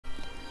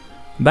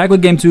Back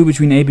with game 2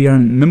 between ABR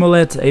and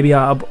Mimolette.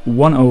 ABR up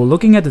 1-0.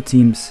 Looking at the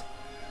teams.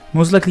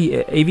 Most likely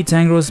AV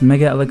Tangros,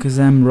 Mega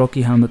Alakazam,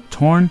 Rocky Helmet,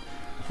 Torn.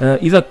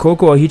 Either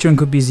Coco or Heatran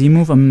could be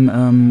Z-move.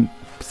 I'm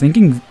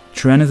thinking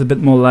Tran is a bit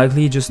more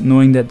likely, just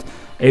knowing that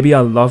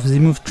ABR loves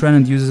Z-move Tran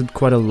and uses it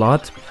quite a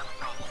lot.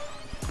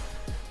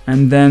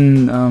 And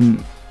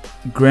then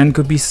Gren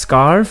could be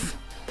Scarf.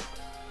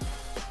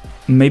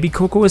 Maybe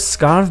Coco is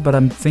Scarf, but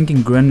I'm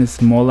thinking Gren is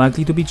more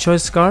likely to be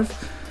choice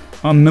Scarf.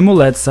 On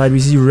Mimolette's side, we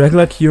see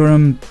regular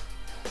Kyurem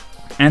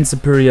and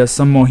Superior,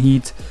 some more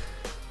heat.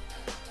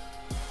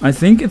 I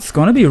think it's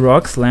gonna be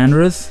Rocks,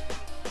 Landorus.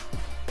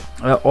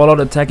 All out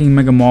attacking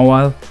Mega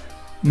Mawile.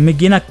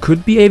 Megina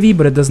could be AV,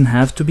 but it doesn't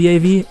have to be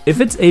AV. If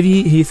it's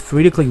AV, he's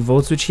free to click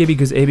Volt Switch here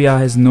because ABR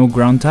has no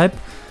ground type.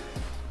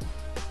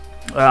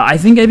 I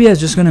think ABR is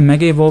just gonna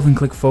Mega Evolve and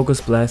click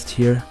Focus Blast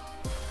here.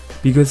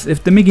 Because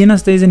if the Megina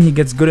stays in, he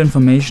gets good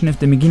information. If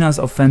the Megina is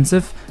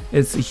offensive,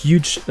 it's a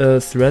huge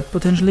threat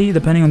potentially.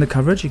 Depending on the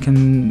coverage, it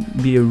can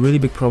be a really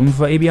big problem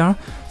for ABR.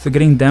 So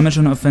getting damage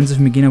on an offensive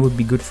Megina would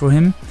be good for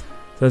him.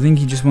 So I think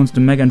he just wants to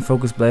Mega and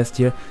Focus Blast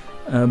here.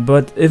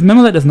 But if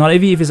Mimolette is not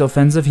AV, if he's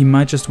offensive, he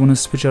might just want to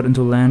switch out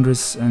into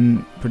Landorus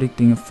and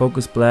predicting a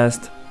Focus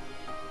Blast.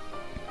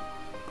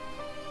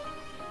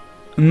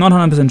 I'm not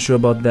 100% sure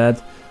about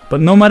that. But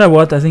no matter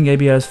what, I think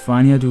ABR is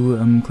fine here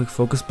to click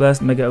Focus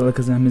Blast. Mega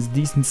Alakazam is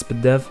decent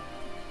speed dev.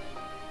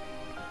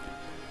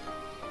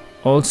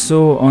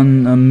 Also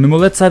on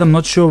Mimolette's side, I'm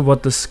not sure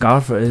what the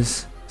Scarfer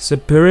is.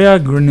 Superior,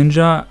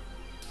 Greninja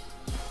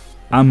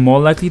are more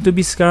likely to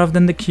be Scarf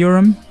than the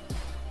Kyurem.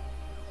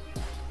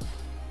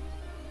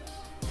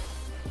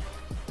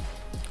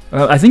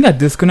 I think I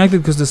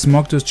disconnected because the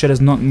Smogtooth chat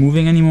is not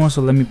moving anymore,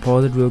 so let me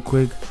pause it real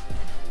quick.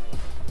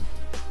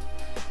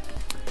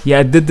 Yeah,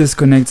 I did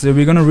disconnect, so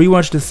we're gonna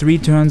rewatch the 3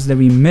 turns that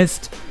we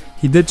missed.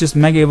 He did just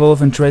Mega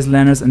Evolve and Trace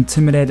Landorus,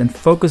 Intimidate and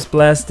Focus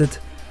Blasted.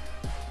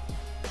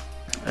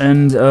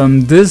 And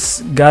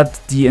this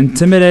got the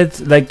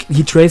Intimidate, like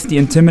he traced the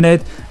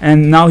Intimidate,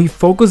 and now he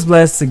Focus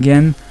Blasts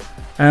again.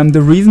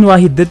 The reason why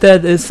he did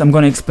that is, I'm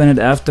gonna explain it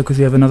after because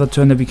we have another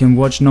turn that we can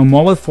watch. Now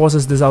Mawile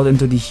forces this out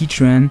into the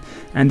Heatran,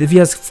 and if he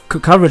has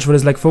coverage for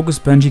this like Focus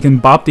Punch, he can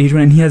bop the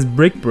Heatran, and he has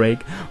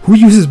BrickBreak. Who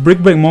uses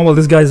BrickBreak Mawile?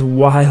 This guy is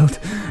wild.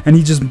 And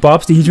he just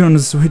bops the Heatran on the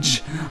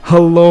switch.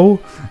 Hello?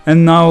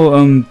 And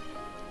now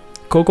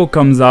Coco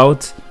comes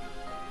out.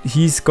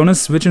 He's gonna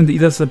switch into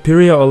either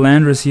Superior or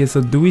Landorus here.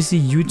 So do we see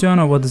U-turn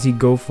or what does he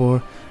go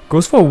for?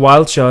 Goes for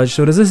Wild Charge.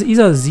 So this is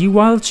either Z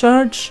Wild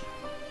Charge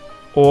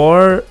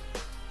or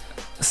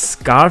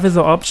Scarf is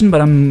the option, but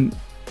I'm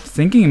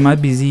thinking it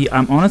might be Z.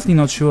 I'm honestly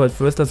not sure. At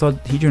first I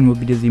thought Heatran would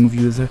be the Z move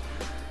user.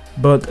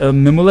 But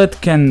Mimolette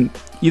can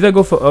either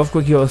go for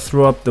Earthquake here or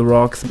throw up the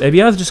rocks.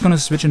 ABR is just gonna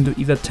switch into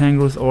either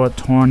Tangrowth or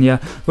Torn. Yeah,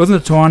 goes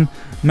into Torn.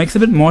 Makes a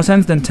bit more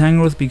sense than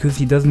Tangrowth because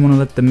he doesn't want to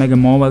let the Mega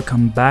Mawile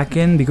come back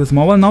in. Because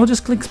Mawile now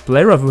just clicks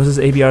Play Rough versus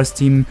ABR's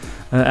team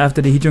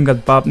after the Heatran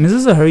got bopped.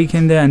 Misses a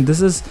Hurricane there, and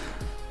this is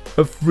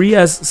a free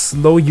as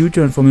slow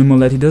U-turn for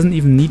Mimolette. He doesn't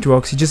even need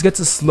rocks. He just gets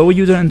a slow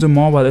U-turn into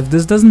Mawile. If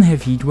this doesn't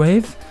have Heat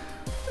Wave,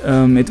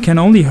 it can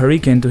only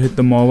Hurricane to hit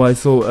the Mawile.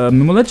 So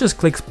Mimolette just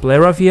clicks Play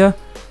Rough here.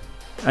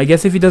 I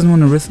guess if he doesn't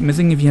want to risk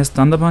missing, if he has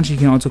Thunder Punch, he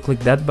can also click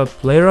that. But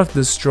Play Rough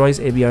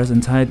destroys ABR's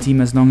entire team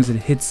as long as it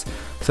hits.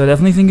 So I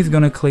definitely think he's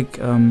gonna click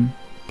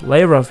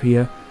Play Rough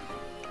here.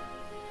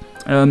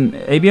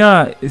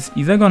 ABR is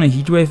either gonna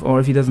Heat Wave, or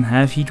if he doesn't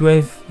have Heat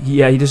Wave, he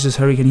does just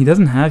Hurricane. He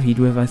doesn't have Heat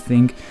Wave, I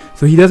think.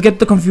 So he does get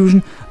the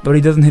confusion, but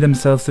he doesn't hit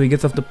himself, so he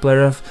gets off the Play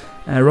Rough.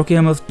 Rocky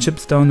Helmet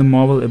chips down the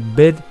Mawile a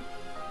bit.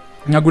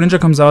 Now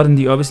Greninja comes out, and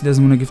he obviously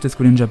doesn't want to give this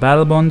Greninja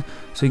Battle Bond,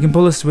 so he can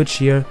pull a switch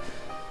here.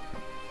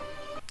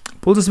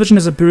 Pull the switch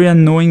into Superior,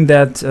 knowing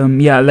that,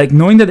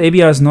 knowing that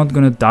ABR is not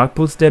gonna Dark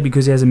Pulse there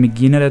because he has a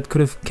Megina that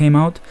could have came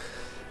out.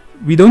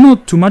 We don't know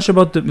too much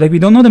about we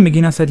don't know the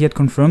Megina set yet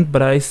confirmed,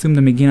 but I assume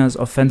the Megina is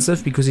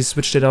offensive because he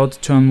switched it out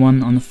turn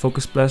 1 on the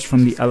Focus Blast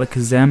from the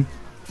Alakazam.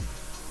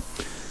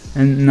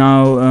 And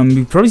now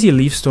we probably see a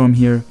Leaf Storm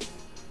here.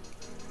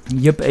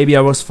 Yep,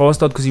 ABR was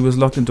forced out because he was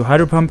locked into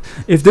Hydro Pump.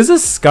 If this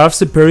is Scarf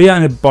Superior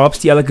and it bobs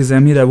the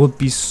Alakazam here, that would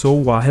be so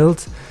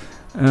wild.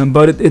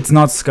 But it's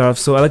not Scarf,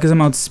 so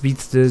Alakazam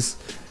outspeeds this.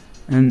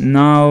 And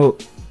now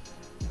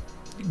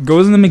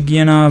goes in the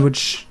Megina,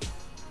 which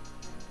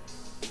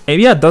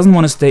ABR doesn't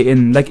want to stay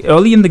in. Like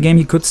early in the game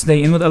he could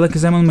stay in with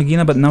Alakazam on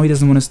Megina, but now he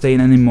doesn't want to stay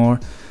in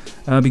anymore.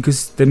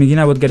 Because the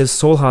Megina would get a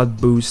Soul Heart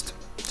boost.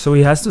 So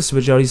he has to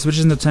switch out. He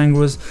switches into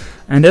Tangrowth,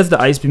 and there's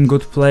the Ice Beam.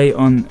 Good play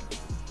on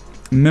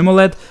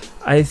Mimolette.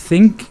 I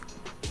think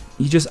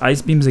he just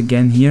Ice Beams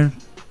again here.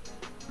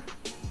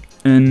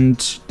 And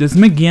this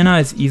Megina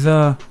is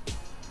either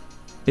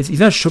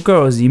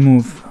Shuka or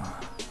Z-move.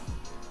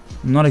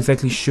 I'm not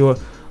exactly sure.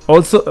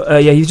 Also,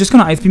 yeah, he's just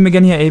gonna Ice Beam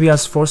again here. ABR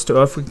is forced to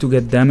Earthquake to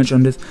get damage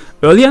on this.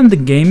 Earlier in the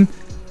game,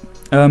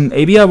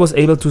 ABR was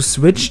able to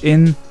switch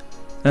in,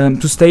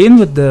 to stay in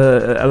with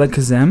the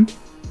Alakazam.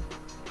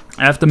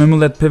 After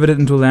Mimolette pivoted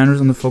into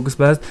Landorus on the Focus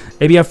Blast,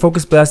 ABR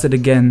Focus Blasted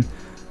again.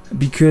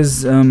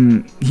 because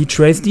he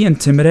traced the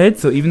Intimidate,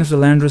 so even if the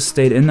Landorus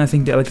stayed in, I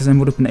think the Alakazam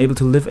would have been able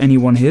to live any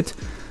one hit.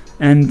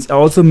 And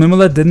also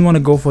Mimolette didn't want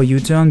to go for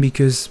U-turn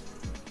because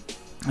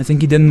I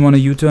think he didn't want to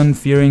U-turn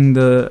fearing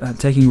the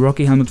taking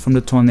Rocky Helmet from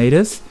the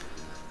Tornadus.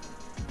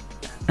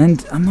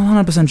 And I'm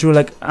not 100% sure,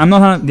 like, I'm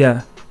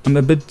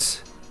a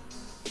bit...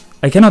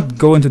 I cannot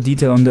go into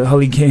detail on the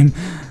early game,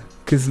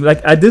 because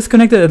like I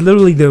disconnected at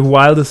literally the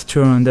wildest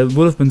turn. That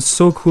would have been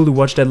so cool to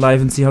watch that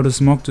live and see how the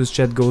Smogtooth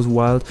chat goes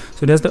wild.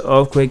 So there's the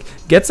Earthquake,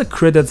 gets a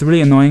crit, that's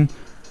really annoying.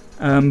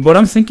 What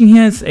I'm thinking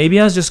here is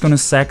ABR is just gonna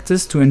sack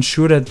this to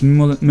ensure that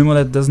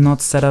Mimolette does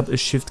not set up a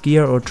Shift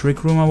Gear or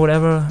Trick Room or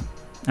whatever.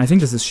 I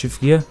think this is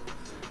Shift Gear.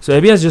 So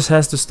ABR just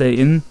has to stay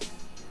in.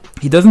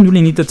 He doesn't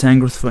really need the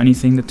Tangrowth for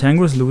anything. The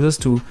Tangrowth loses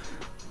to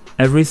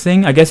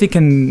everything. I guess he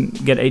can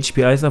get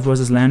HP Ice Up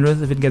versus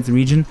Landorus if it gets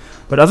Regen.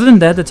 But other than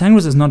that, the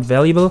Tangrowth is not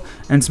valuable.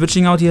 And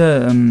switching out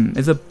here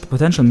is a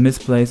potential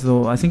misplay.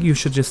 So I think you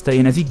should just stay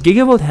in. I see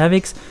Gigavolt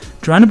Havix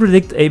trying to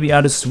predict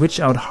ABR to switch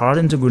out hard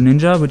into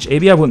Greninja, which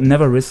ABR would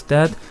never risk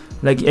that.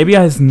 Like, ABR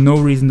has no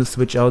reason to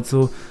switch out.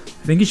 So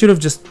I think he should have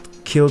just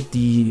killed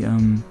the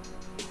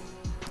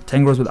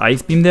Tangrowth with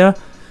Ice Beam there.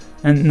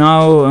 And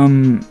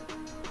now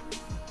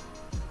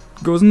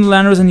goes in the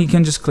Landorus and he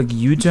can just click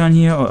U-turn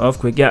here or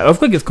Earthquake. Yeah,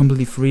 Earthquake is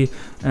completely free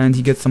and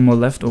he gets some more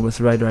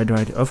leftovers. Right.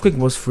 Earthquake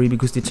was free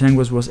because the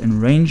Tangrowth was in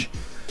range.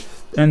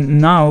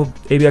 And now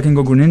ABR can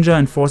go Greninja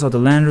and force out the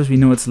Landorus. We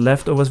know it's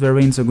leftovers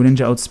variant, so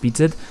Greninja outspeeds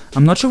it.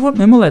 I'm not sure what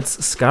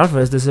Mimolette's Scarf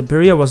is. The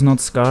Superior was not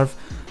Scarf.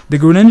 The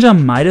Greninja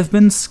might have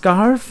been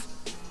Scarf.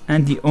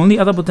 And the only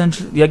other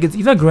potential... Yeah, it's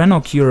either Gren or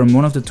Kyurem.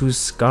 One of the two is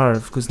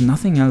Scarf. Because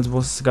nothing else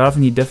was Scarf.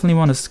 And you definitely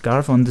want a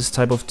Scarf on this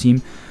type of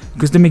team.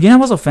 Because the Megina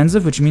was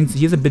offensive, which means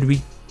he's a bit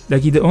weak.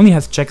 Like, he only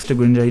has checks to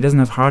Greninja, he doesn't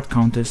have hard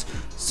counters.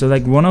 So,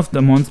 like, one of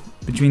the mons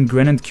between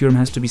Gren and Kyurem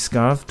has to be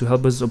Scarf to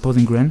help us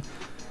opposing Gren.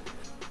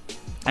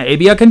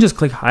 ABR can just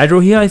click Hydro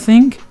here, I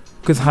think.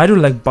 Because Hydro,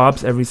 like,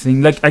 bobs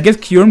everything. Like, I guess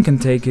Kyurem can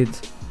take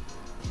it.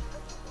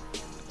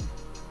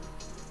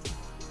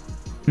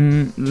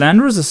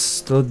 Landorus is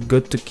still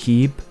good to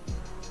keep.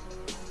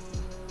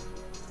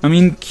 I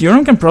mean,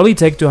 Kyurem can probably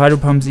take 2 Hydro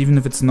Pumps even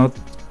if it's not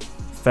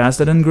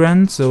faster than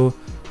Gren, so...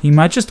 He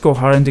might just go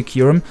hard into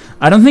Kyurem.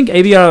 I don't think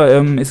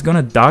ABR is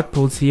gonna Dark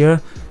Pulse here,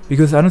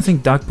 because I don't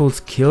think Dark Pulse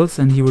kills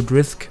and he would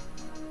risk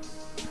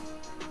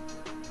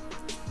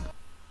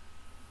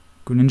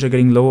Greninja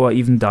getting low or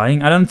even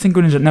dying. I don't think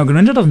Greninja... No,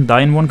 Greninja doesn't die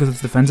in one because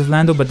it's defensive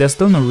Lando, but there's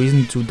still no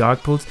reason to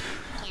Dark Pulse.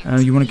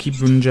 You want to keep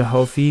Greninja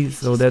healthy,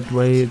 so that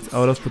way it's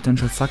out of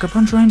potential Sucker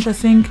Punch range, I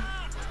think.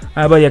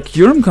 But yeah,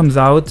 Kyurem comes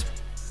out,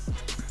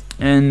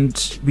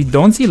 and we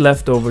don't see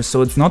leftovers,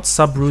 so it's not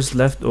Sub-Roost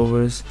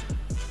leftovers.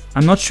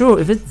 I'm not sure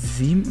if it's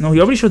Z... No,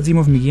 he already showed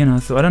Z-move Megina,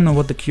 so I don't know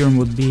what the Kyurem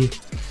would be.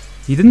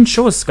 He didn't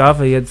show a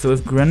Scarfer yet, so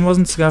if Gren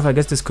wasn't Scarf, I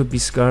guess this could be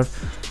Scarf.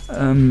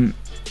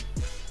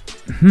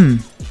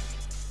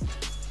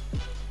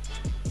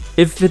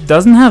 If it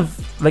doesn't have...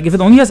 Like, if it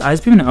only has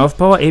Ice Beam and Earth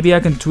Power,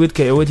 ABR can 2-hit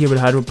KO it here with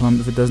Hydro Pump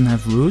if it doesn't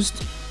have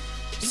Roost.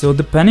 So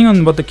depending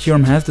on what the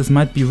Kyurem has, this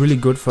might be really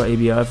good for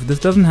ABR. If this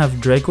doesn't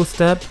have Draco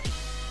Step,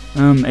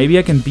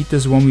 ABR can beat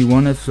this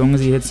 1v1 as long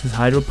as he hits his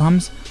Hydro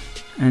Pumps.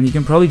 And you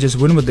can probably just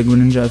win with the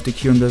Greninja if the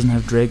Kyurem doesn't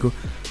have Draco.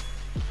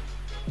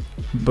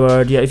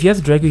 But yeah, if he has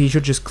Draco, he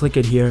should just click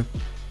it here.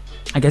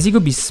 I guess he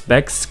could be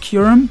Specs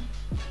Kyurem?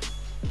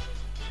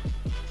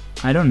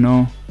 I don't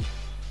know.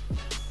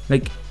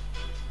 Like,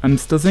 I'm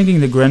still thinking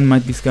the Gren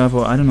might be Scarf,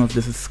 or I don't know if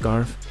this is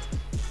Scarf.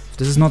 If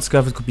this is not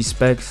Scarf, it could be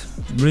Specs.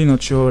 Really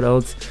not sure what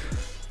else.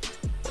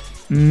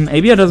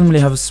 ABR doesn't really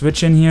have a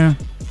switch in here.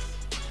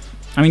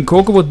 I mean,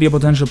 Coco would be a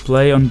potential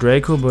play on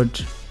Draco,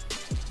 but...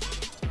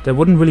 that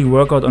wouldn't really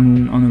work out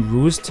on a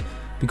Roost,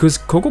 because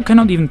Coco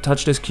cannot even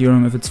touch this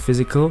Kyurem if it's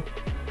physical.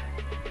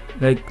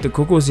 Like, the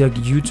Coco is like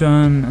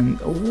U-turn and...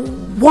 Oh,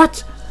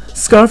 what?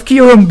 Scarf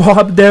Kyurem,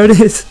 Bob, there it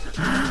is.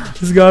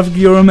 Scarf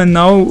Kyurem, and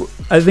now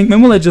I think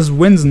Mimolette just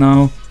wins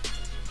now.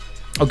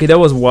 Okay, that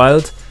was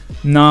wild.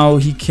 Now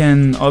he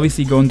can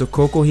obviously go into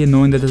Coco here,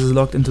 knowing that this is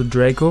locked into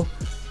Draco.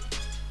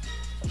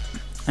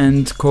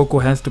 And Coco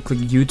has to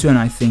click U-turn,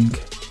 I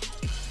think.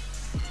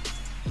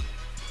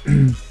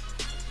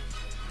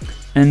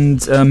 And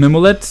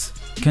Mimolette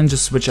can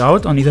just switch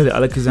out on either the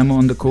Alakazam or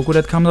on the Coco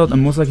that comes out,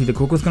 and most likely the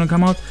Coco is gonna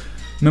come out.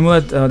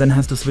 Mimolette then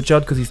has to switch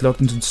out because he's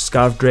locked into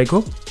Scarf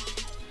Draco.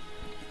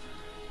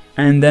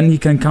 And then he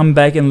can come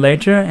back in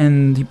later,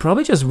 and he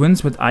probably just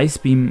wins with Ice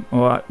Beam,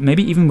 or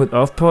maybe even with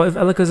Earth Power if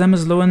Alakazam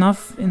is low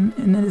enough in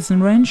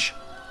range.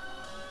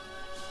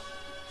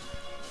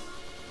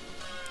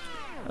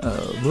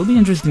 Will be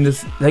interesting.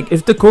 This, like,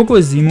 if the Coco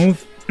is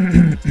Z-move.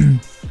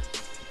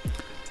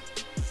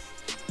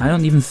 I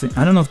don't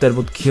know if that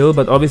would kill,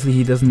 but obviously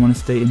he doesn't want to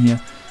stay in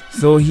here.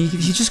 So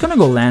he's just gonna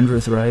go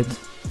Landorus, right?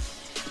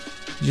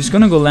 He's just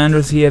gonna go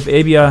Landorus here. If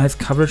ABR has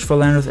coverage for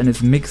Landorus and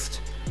it's mixed,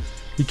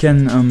 he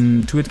can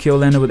 2-hit KO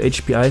Lando with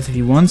HP Ice if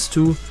he wants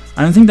to.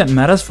 I don't think that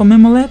matters for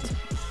Mimolette.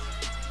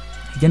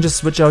 He can just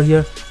switch out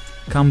here,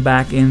 come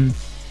back in,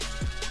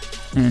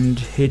 and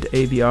hit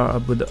ABR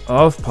up with the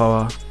Earth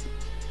Power.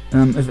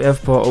 If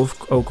F power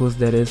ohkoed,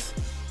 that is.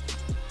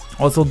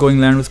 Also going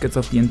Landorus gets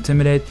off the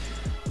Intimidate,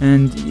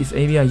 and if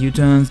ABR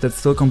U-turns, that's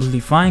still completely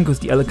fine because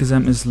the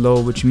Alakazam is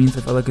low, which means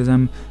if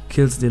Alakazam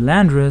kills the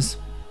Landorus,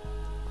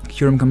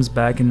 Kyurem comes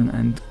back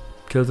and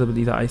kills it with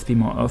either Ice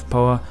Beam or Earth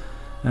Power.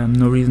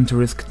 No reason to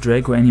risk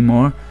Draco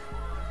anymore.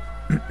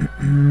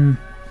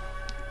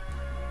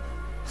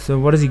 So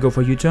what does he go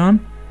for, U-turn?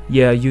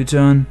 Yeah,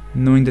 U-turn,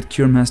 knowing that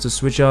Kyurem has to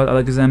switch out.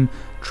 Alakazam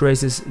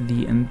traces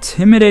the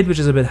Intimidate, which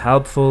is a bit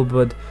helpful,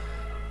 but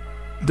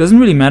doesn't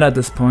really matter at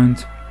this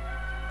point.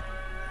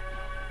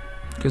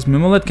 Because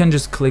Mimolette can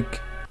just click...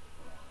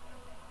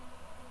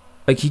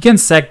 Like, he can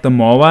sack the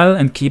Mawile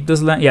and keep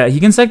this land... Yeah, he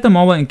can sack the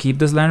Mawile and keep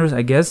this Landorus,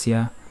 I guess,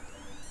 yeah.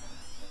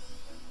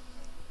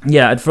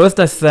 Yeah, at first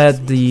I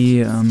said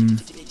the...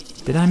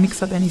 did I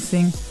mix up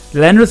anything?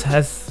 The Landorus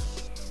has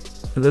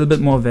a little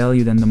bit more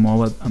value than the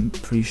Mawile, I'm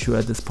pretty sure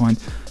at this point.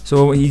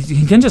 So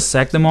he can just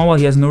sack the Mawile,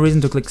 he has no reason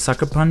to click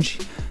Sucker Punch.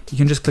 He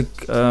can just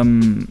click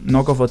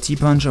Knock Off or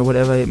T-Punch or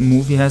whatever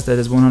move he has that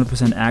is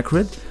 100%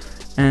 accurate.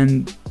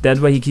 And that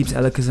way he keeps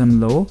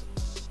Alakazam low.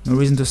 No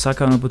reason to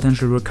sucker on a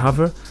potential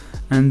recover.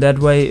 And that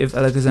way if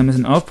Alakazam is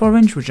in Earth Power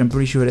range, which I'm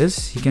pretty sure it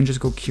is, he can just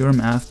go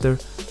Kyurem after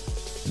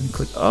and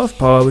click Earth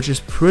Power, which is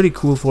pretty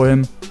cool for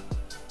him.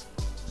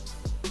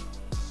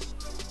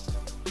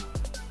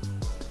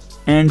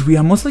 And we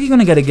are most likely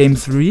gonna get a game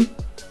 3.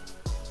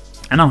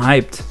 And I'm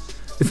hyped.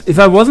 If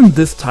I wasn't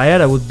this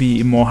tired, I would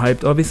be more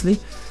hyped, obviously.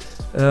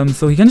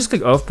 So he can just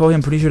click Earth Power.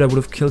 I'm pretty sure that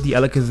would have killed the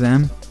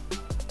Alakazam.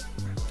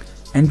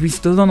 And we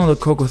still don't know the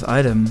Coco's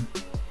item.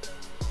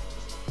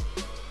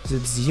 Is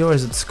it Z or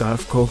is it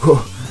Scarf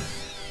Coco?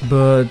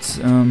 But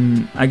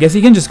I guess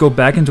he can just go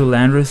back into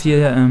Landorus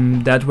here.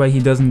 That way he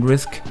doesn't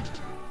risk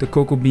the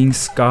Coco being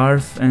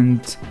Scarf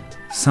and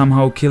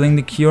somehow killing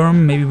the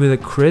Kyurem, maybe with a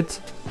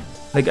crit.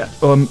 Like,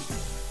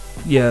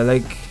 yeah,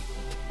 like...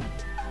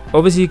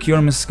 Obviously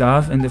Kyurem is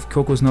Scarf, and if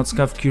Coco is not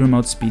Scarf, Kyurem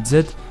outspeeds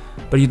it.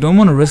 But you don't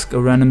want to risk a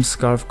random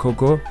Scarf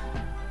Coco.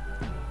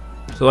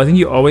 So I think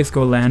you always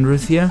go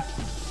Landorus here.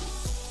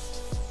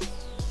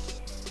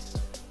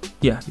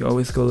 Yeah, you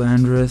always go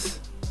Landorus.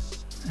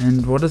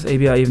 And what does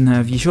ABR even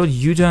have? He showed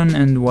U-turn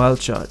and Wild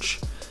Charge.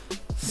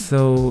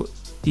 So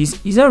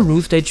these are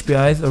Roost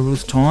HPIs or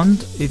Roost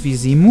Taunt if he's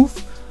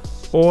Z-move.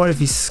 Or if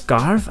he's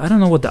Scarf. I don't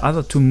know what the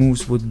other two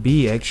moves would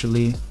be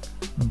actually.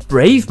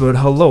 Brave Bird,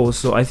 hello.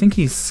 So I think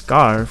he's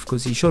Scarf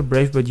because he showed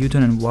Brave Bird,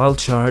 U-turn and Wild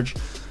Charge.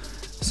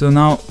 So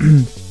now...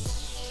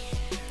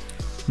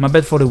 my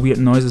bad for the weird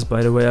noises,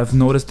 by the way. I've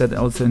noticed that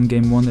also in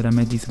game 1 that I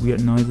made these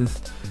weird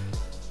noises.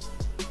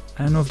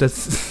 I don't know if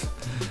that's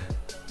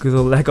because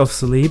of lack of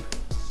sleep.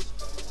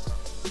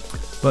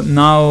 But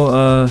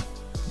now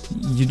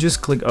you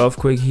just click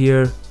Earthquake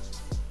here.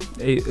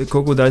 A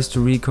Coco dies to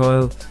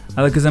recoil.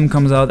 Alakazam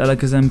comes out.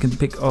 Alakazam can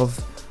pick off.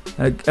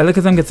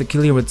 Alakazam gets a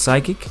kill here with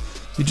Psychic.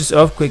 You just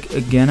Earthquake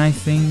again, I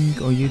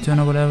think, or U-turn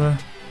or whatever.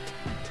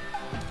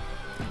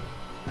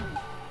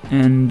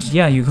 And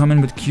yeah, you come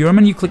in with Kyurem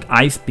and you click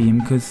Ice Beam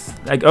because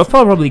like Earth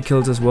Power probably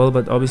kills as well,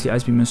 but obviously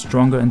Ice Beam is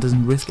stronger and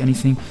doesn't risk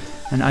anything.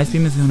 And Ice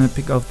Beam is gonna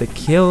pick off the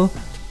kill,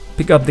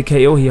 pick up the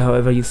KO here,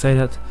 however you say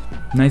that.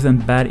 Nice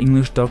and bad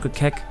English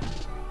Dokkerich.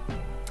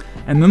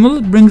 And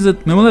Mimolette brings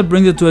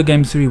it to a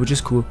game 3, which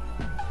is cool.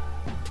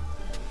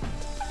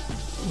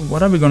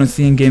 What are we gonna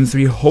see in game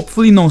 3?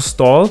 Hopefully no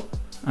stall.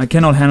 I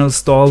cannot handle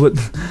stall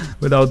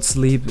without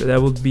sleep.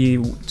 That would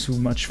be too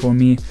much for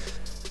me.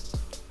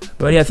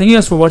 But yeah, thank you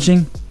guys for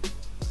watching.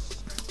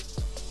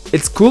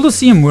 It's cool to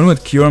see him win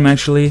with Kyurem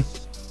actually.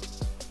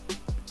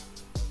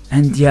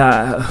 And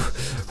yeah,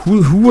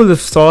 who would have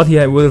thought he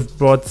would have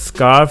brought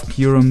Scarf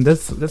Kyurem?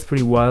 That's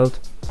pretty wild.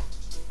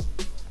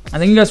 I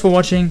thank you guys for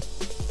watching,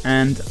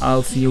 and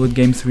I'll see you with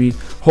game 3.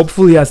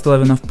 Hopefully I still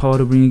have enough power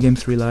to bring you game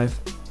 3 live.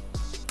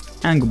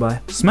 And goodbye.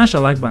 Smash the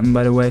like button,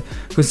 by the way,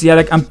 because yeah,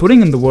 like I'm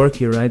putting in the work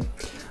here, right?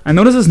 I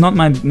know this is not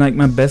my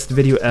best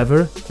video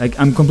ever. Like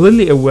I'm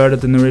completely aware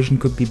that the narration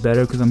could be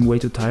better because I'm way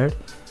too tired.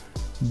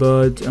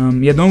 But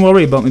yeah, don't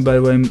worry about me, by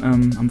the way.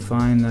 I'm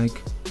fine.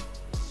 Like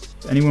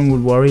if anyone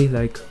would worry,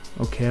 like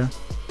or care,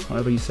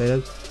 however you say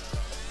that.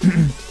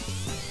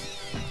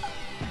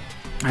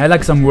 I had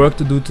like some work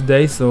to do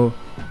today, so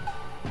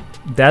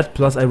that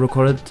plus I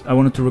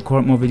wanted to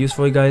record more videos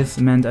for you guys,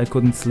 meant I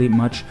couldn't sleep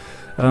much.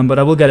 But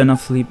I will get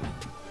enough sleep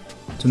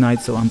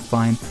tonight, so I'm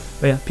fine.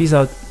 But yeah, peace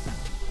out.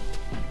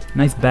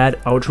 Nice bad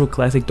outro,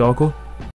 classic Dorko.